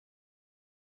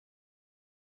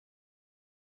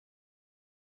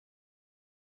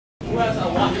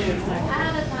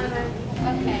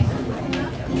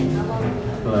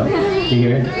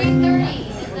hear it? 3:30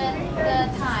 is the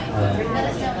time. Let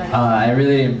us know. I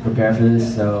really didn't prepare for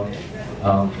this, so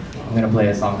I'm gonna play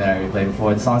a song that I already played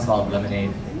before. The song's called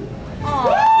Lemonade.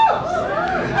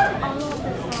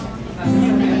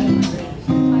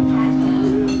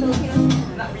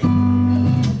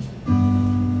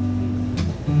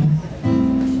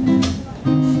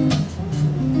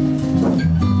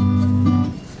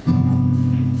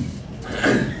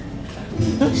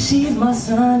 She's my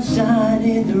sunshine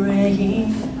in the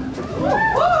rain.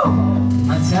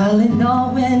 My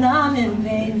Tylenol when I'm in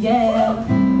pain, yeah.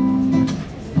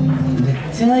 Let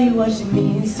me tell you what she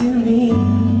means to me.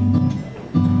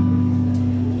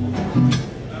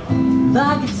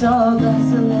 Like a tall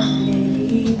glass of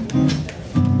lemonade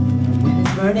when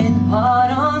it's burning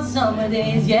hot on summer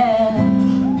days, yeah.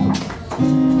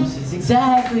 She's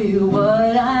exactly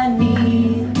what I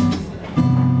need.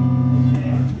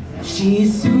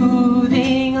 She's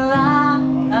soothing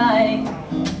like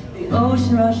the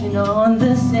ocean rushing on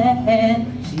the sand.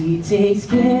 She takes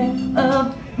care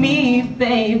of me,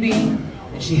 baby,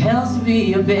 and she helps me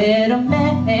be a better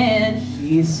man.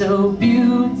 She's so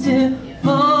beautiful.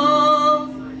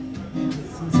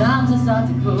 Sometimes I start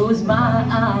to close my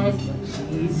eyes.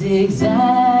 She's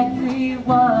exactly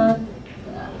what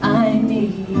I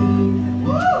need.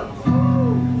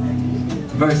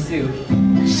 Verse 2.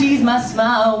 She's my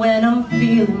smile when I'm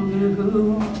feeling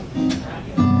blue.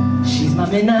 She's my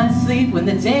midnight sleep when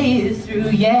the day is through,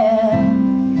 yeah.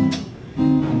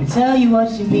 Let me tell you what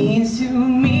she means to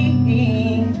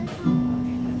me.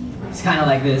 It's kinda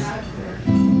like this.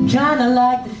 Kinda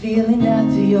like the feeling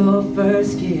after your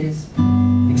first kiss,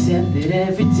 except that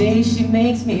every day she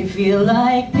makes me feel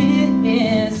like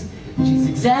this. She's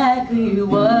exactly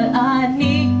what I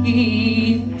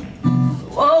need.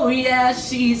 Oh yeah,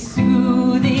 she's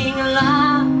soothing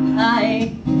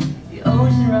like the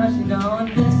ocean rushing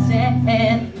on the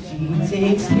sand. She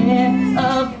takes care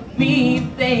of me,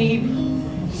 baby.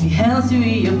 She helps me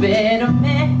be a better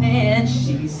man.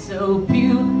 She's so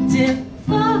beautiful.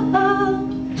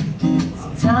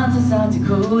 Sometimes I start to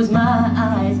close my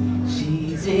eyes.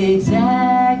 She's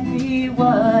exactly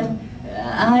what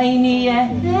I need. Yeah.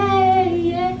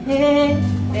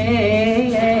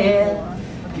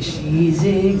 She's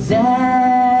exactly